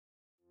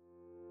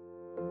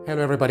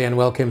Hello everybody and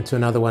welcome to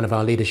another one of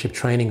our leadership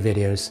training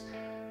videos.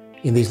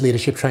 In these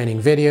leadership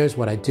training videos,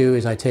 what I do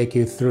is I take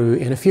you through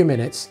in a few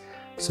minutes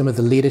some of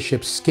the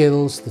leadership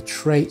skills, the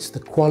traits, the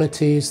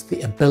qualities,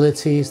 the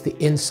abilities, the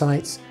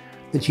insights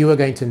that you are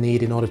going to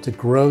need in order to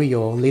grow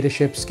your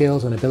leadership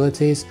skills and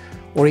abilities,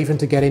 or even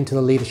to get into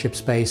the leadership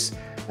space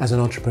as an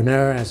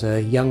entrepreneur, as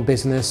a young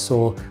business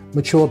or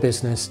mature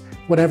business,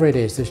 whatever it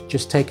is,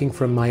 just taking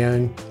from my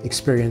own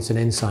experience and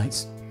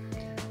insights.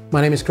 My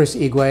name is Chris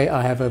Igwe.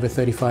 I have over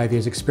 35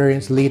 years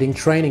experience leading,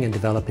 training and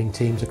developing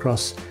teams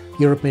across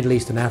Europe, Middle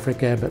East and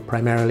Africa, but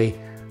primarily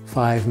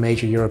 5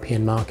 major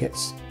European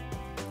markets.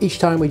 Each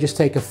time we just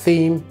take a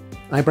theme,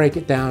 I break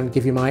it down,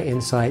 give you my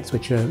insights,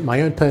 which are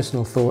my own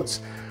personal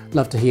thoughts.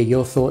 Love to hear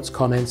your thoughts,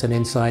 comments and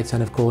insights,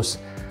 and of course,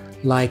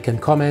 like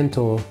and comment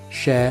or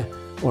share,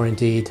 or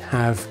indeed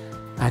have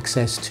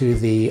access to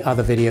the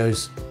other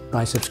videos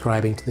by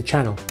subscribing to the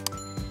channel.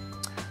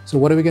 So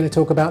what are we going to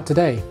talk about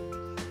today?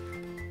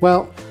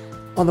 Well,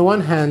 on the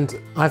one hand,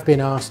 I've been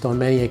asked on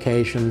many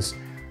occasions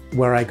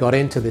where I got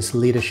into this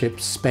leadership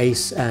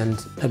space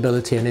and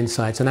ability and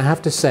insights. And I have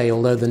to say,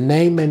 although the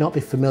name may not be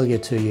familiar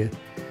to you,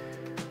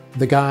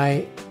 the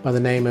guy by the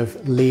name of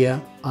LEE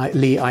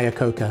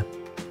IACCOCA.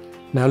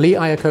 Now, LEE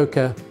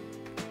IACCOCA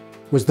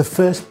was the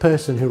first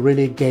person who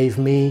really gave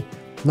me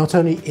not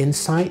only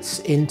insights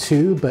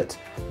into, but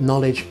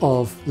knowledge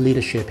of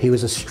leadership. He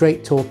was a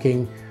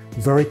straight-talking,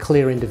 very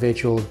clear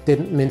individual,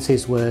 didn't mince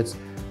his words,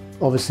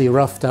 obviously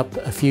roughed up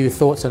a few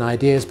thoughts and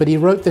ideas, but he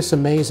wrote this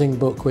amazing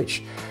book,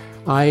 which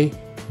I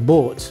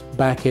bought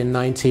back in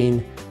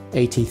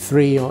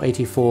 1983 or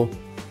 84,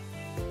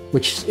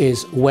 which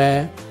is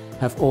Where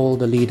Have All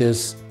the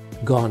Leaders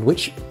Gone?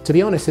 Which, to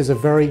be honest, is a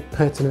very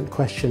pertinent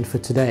question for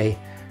today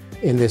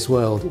in this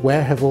world.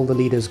 Where have all the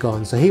leaders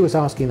gone? So he was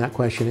asking that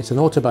question. It's an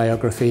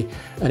autobiography.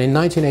 And in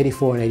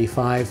 1984 and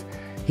 85,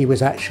 he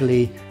was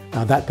actually,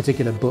 that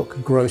particular book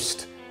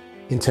grossed,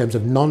 in terms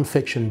of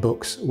non-fiction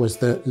books, was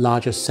the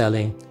largest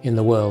selling in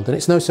the world. And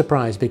it's no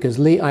surprise because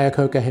LEE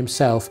IACCOCA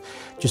himself,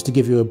 just to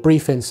give you a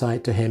brief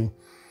insight to him,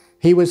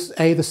 he was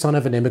the son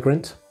of an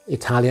immigrant,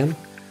 Italian.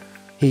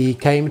 He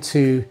came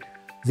to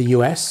the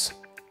US,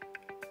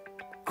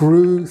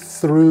 grew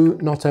through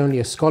not only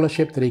a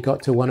scholarship that he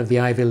got to one of the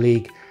Ivy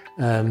League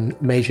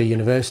major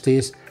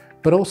universities,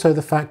 but also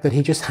the fact that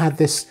he just had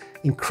this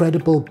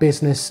incredible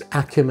business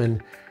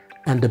acumen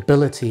and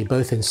ability,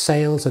 both in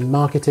sales and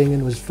marketing,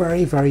 and was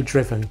very, very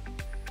driven.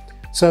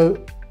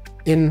 So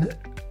in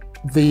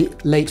the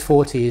late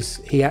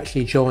 40s, he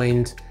actually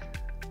joined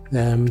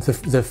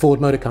the Ford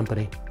Motor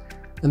Company.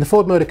 And the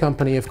Ford Motor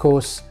Company, of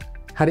course,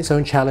 had its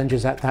own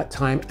challenges at that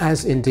time,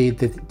 as indeed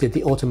did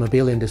the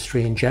automobile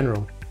industry in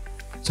general.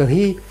 So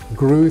he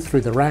grew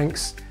through the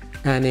ranks,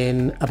 and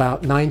in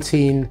about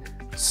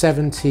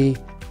 1970,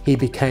 he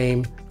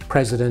became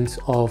president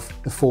of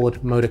the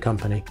Ford Motor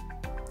Company.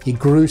 He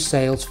grew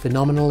sales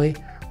phenomenally.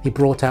 He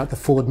brought out the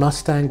Ford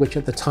Mustang, which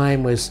at the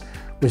time was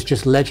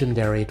just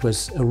legendary. It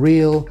was a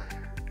real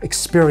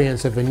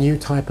experience of a new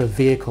type of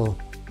vehicle,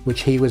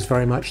 which he was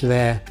very much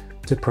there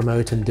to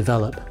promote and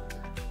develop.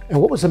 And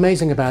what was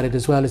amazing about it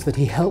as well is that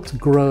he helped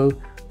grow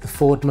the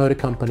Ford Motor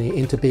Company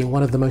into being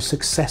one of the most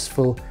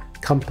successful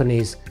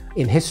companies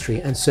in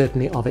history, and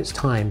certainly of its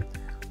time.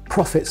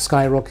 Profits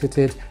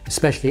skyrocketed,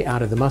 especially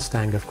out of the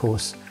Mustang, of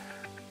course.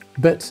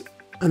 But,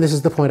 and this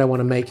is the point I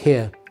want to make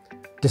here,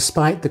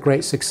 despite the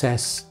great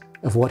success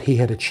of what he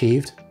had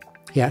achieved,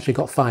 he actually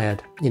got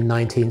fired in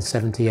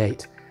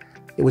 1978.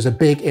 It was a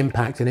big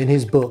impact, and in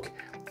his book,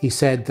 he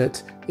said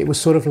that it was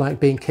sort of like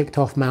being kicked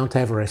off Mount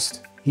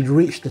Everest. He'd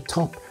reached the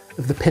top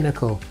of the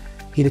pinnacle.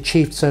 He'd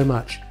achieved so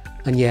much,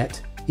 and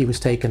yet he was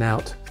taken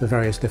out for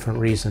various different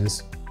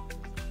reasons.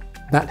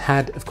 That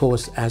had, of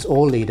course, as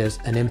all leaders,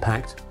 an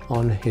impact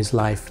on his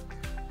life.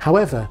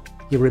 However,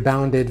 he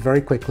rebounded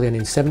very quickly, and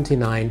in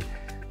 '79,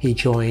 he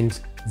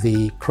joined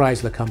the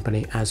Chrysler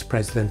company as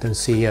president and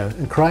CEO.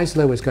 And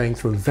Chrysler was going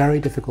through a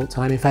very difficult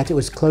time. In fact, it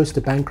was close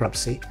to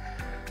bankruptcy.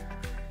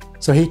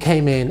 So he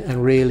came in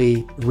and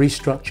really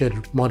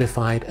restructured,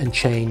 modified, and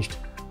changed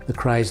the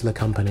Chrysler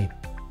company.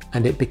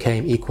 And it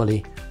became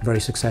equally very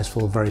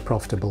successful, very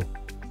profitable.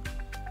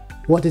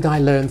 What did I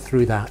learn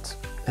through that?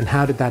 And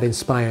how did that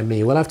inspire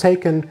me? Well, I've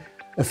taken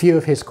a few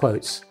of his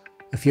quotes,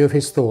 a few of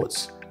his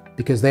thoughts,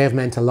 because they have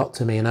meant a lot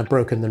to me, and I've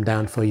broken them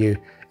down for you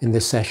in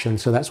this session.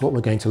 So that's what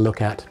we're going to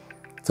look at.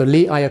 So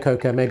LEE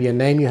IACCOCA, maybe a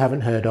name you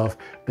haven't heard of,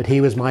 but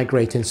he was my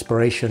great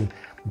inspiration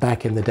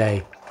back in the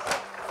day.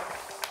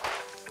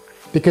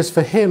 Because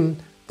for him,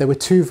 there were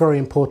 2 very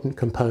important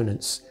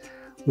components.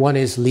 One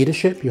is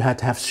leadership. You had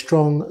to have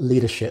strong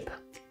leadership,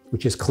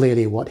 which is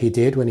clearly what he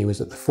did when he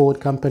was at the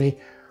Ford company,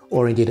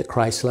 or indeed at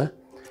Chrysler.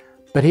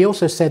 But he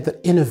also said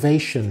that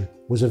innovation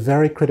was a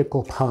very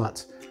critical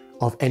part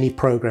of any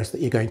progress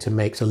that you're going to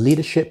make. So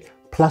leadership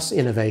plus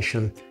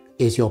innovation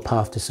is your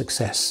path to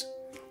success.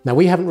 Now,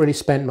 we haven't really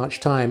spent much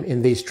time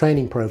in these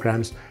training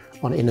programs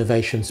on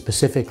innovation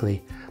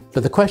specifically,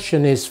 but the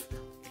question is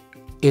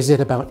it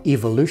about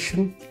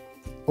evolution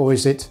or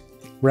is it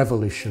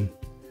revolution?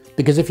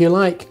 Because if you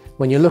like,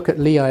 when you look at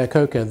LEE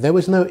IACCOCA, there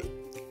was no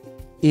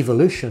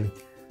evolution.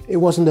 It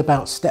wasn't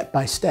about step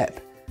by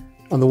step.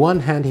 On the one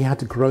hand, he had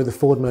to grow the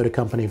Ford Motor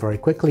Company very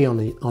quickly. On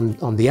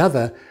the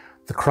other,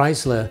 the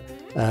Chrysler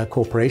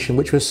Corporation,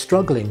 which was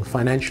struggling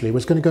financially,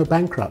 was going to go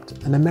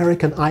bankrupt. An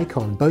American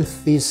icon.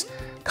 Both these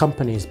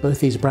companies, both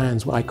these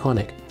brands were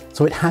iconic.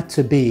 So it had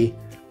to be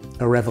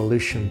a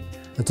revolution.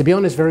 And to be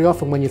honest, very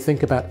often when you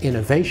think about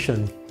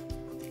innovation,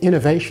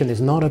 innovation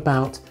is not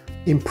about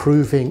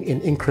improving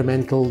in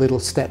incremental little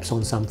steps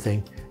on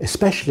something,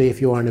 especially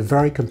if you are in a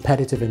very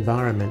competitive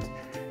environment.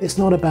 It's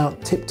not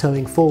about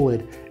tiptoeing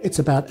forward. It's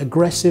about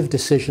aggressive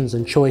decisions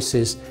and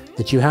choices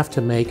that you have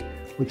to make,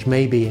 which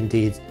may be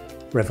indeed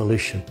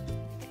revolution.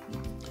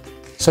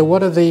 So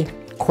what are the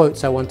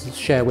quotes I wanted to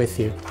share with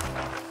you?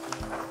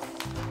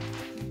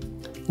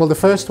 Well, the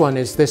first one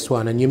is this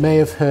one, and you may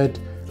have heard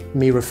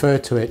me refer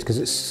to it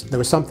because there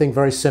was something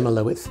very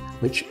similar with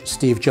which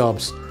Steve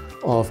Jobs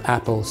of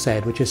Apple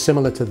said, which is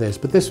similar to this,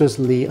 but this was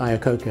LEE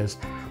IACCOCA's.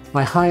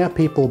 I hire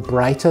people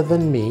brighter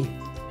than me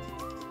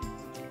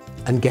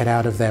and get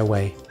out of their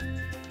way.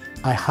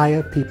 I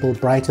hire people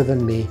brighter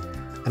than me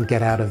and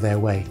get out of their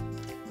way.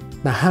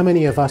 Now, how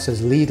many of us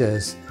as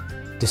leaders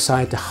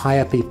decide to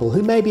hire people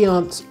who maybe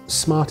aren't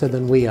smarter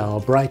than we are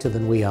or brighter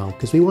than we are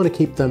because we want to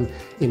keep them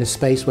in a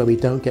space where we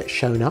don't get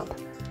shown up?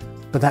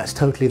 But that's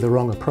totally the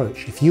wrong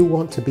approach. If you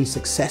want to be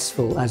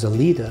successful as a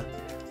leader,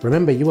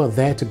 remember, you are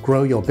there to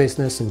grow your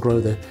business and grow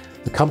the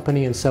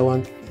company and so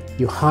on.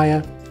 You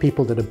hire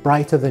people that are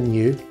brighter than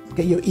you,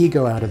 get your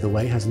ego out of the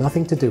way, has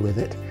nothing to do with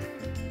it,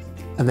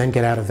 and then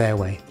get out of their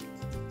way.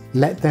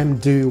 Let them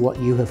do what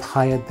you have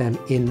hired them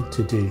in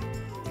to do.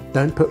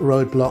 Don't put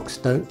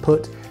roadblocks, don't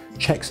put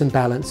checks and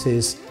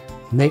balances.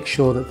 Make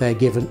sure that they're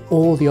given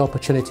all the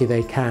opportunity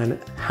they can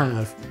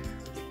have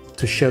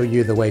to show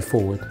you the way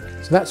forward.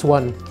 So that's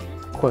one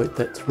quote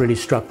that really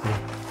struck me.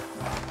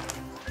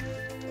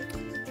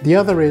 The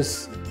other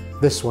is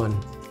this one.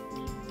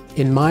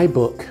 In my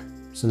book,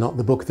 so not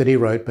the book that he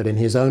wrote, but in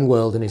his own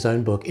world, in his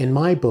own book, in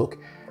my book,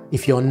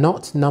 if you're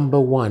not number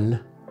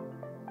one,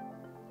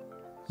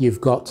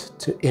 you've got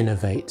to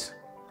innovate.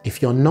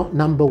 If you're not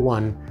number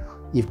one,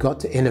 you've got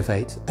to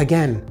innovate.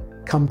 Again,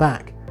 come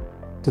back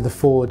to the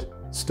Ford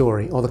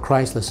story or the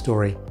Chrysler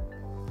story.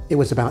 It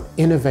was about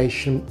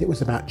innovation, it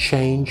was about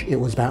change, it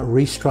was about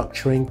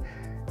restructuring,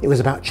 it was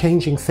about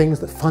changing things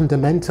that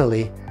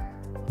fundamentally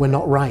were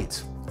not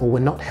right or were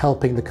not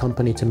helping the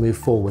company to move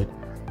forward.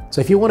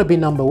 So if you want to be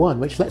number one,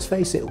 which let's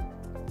face it,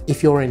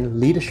 if you're in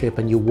leadership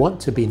and you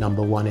want to be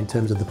number one in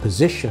terms of the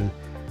position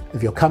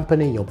of your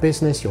company, your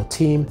business, your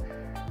team,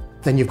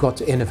 then you've got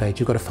to innovate.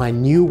 You've got to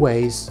find new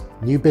ways,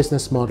 new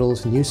business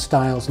models, new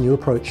styles, new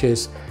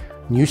approaches,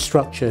 new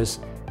structures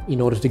in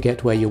order to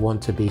get where you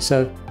want to be.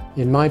 So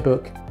in my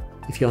book,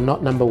 if you're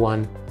not number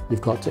one,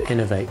 you've got to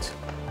innovate.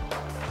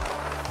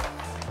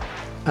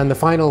 And the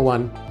final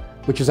one,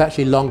 which is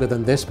actually longer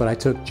than this, but I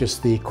took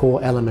just the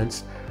core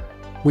elements.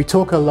 We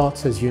talk a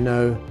lot, as you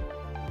know,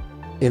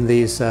 in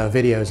these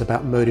videos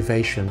about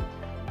motivation.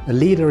 A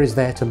leader is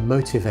there to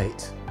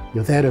motivate.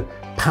 You're there to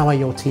power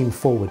your team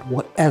forward,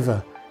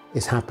 whatever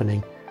is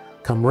happening.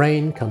 Come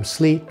rain, come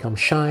sleet, come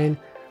shine,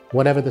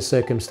 whatever the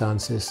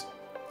circumstances.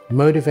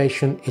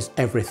 Motivation is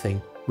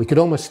everything. We could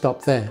almost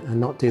stop there and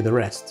not do the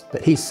rest,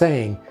 but he's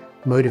saying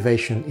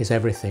motivation is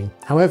everything.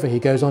 However, he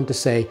goes on to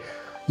say,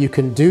 you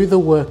can do the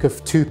work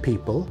of two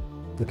people,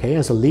 okay,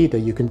 as a leader,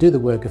 you can do the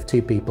work of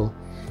two people,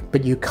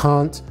 but you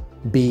can't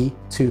be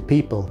two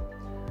people.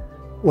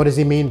 What does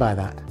he mean by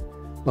that?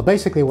 Well,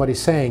 basically what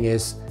he's saying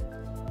is,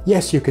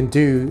 yes, you can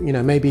do,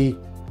 maybe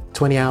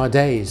 20-hour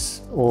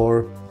days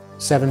or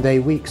 7-day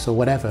weeks or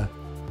whatever,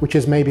 which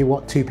is maybe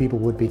what two people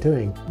would be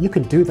doing. You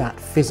can do that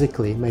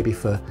physically, maybe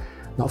for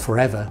not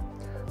forever.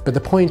 But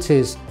the point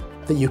is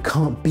that you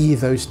can't be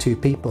those two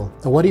people.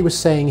 And what he was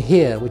saying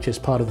here, which is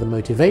part of the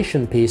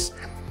motivation piece,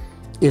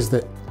 is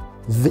that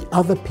the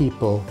other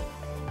people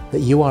that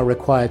you are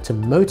required to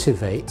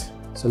motivate,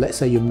 so let's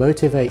say you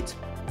motivate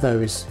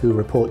those who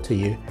report to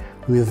you,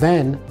 who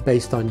then,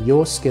 based on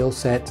your skill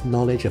set,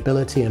 knowledge,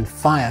 ability, and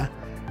fire,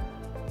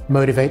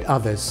 motivate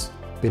others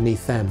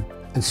beneath them.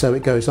 And so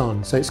it goes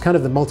on. So it's kind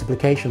of the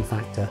multiplication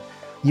factor.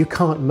 You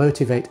can't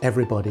motivate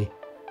everybody.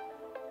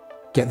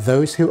 Get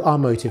those who are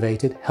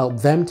motivated, help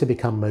them to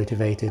become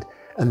motivated,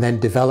 and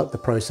then develop the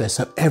process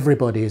so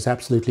everybody is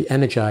absolutely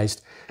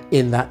energized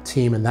in that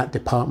team and that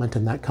department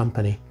and that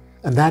company.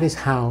 And that is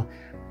how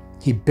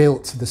he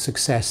built the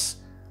success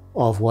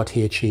of what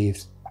he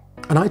achieved.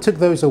 And I took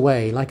those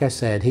away. Like I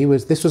said,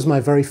 this was my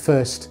very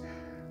first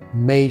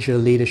major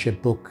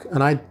leadership book.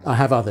 And I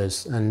have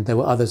others, and there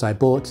were others I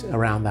bought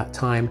around that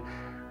time.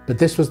 But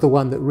this was the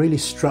one that really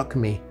struck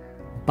me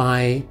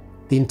by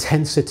the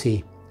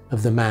intensity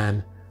of the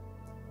man.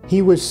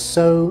 He was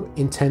so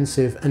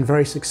intensive and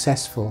very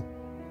successful.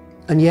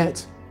 And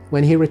yet,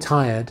 when he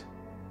retired,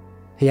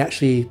 he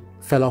actually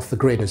fell off the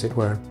grid, as it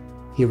were.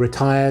 He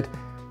retired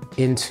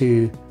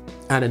into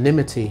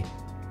anonymity.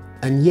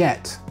 And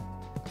yet,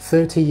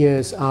 30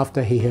 years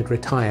after he had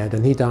retired,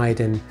 and he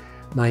died in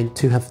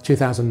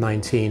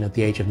 2019 at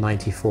the age of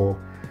 94,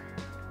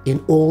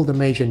 in all the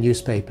major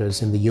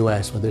newspapers in the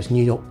US, whether it's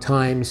New York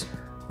Times,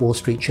 Wall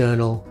Street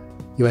Journal,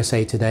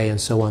 USA Today, and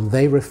so on,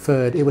 they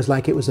referred, it was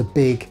like it was a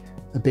big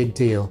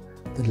deal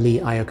that Lee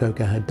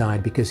Iacocca had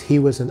died, because he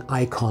was an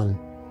icon,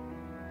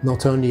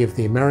 not only of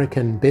the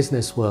American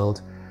business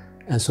world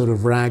and sort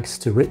of rags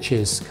to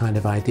riches kind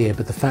of idea,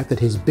 but the fact that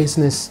his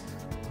business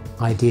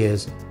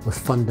ideas were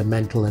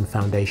fundamental and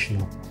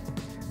foundational.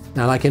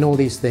 Now, like in all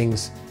these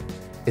things,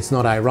 it's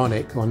not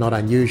ironic or not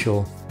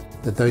unusual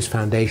that those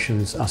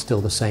foundations are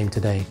still the same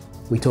today.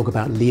 We talk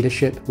about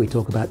leadership, we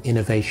talk about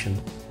innovation.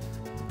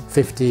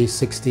 50,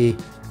 60,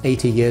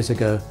 80 years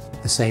ago,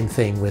 the same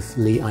thing with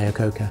Lee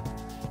Iacocca.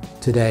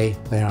 Today,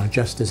 they are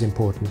just as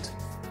important.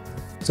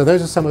 So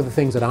those are some of the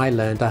things that I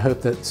learned. I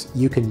hope that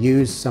you can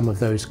use some of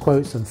those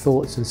quotes and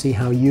thoughts and see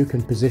how you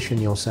can position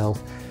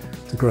yourself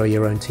to grow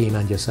your own team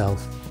and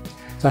yourself.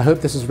 So I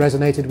hope this has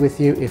resonated with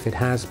you. If it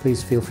has,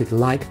 please feel free to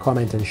like,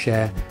 comment and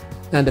share.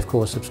 And of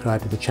course,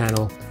 subscribe to the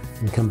channel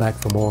and come back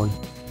for more,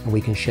 and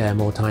we can share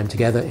more time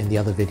together in the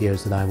other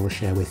videos that I will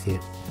share with you.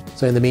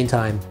 So in the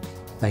meantime,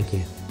 thank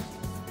you.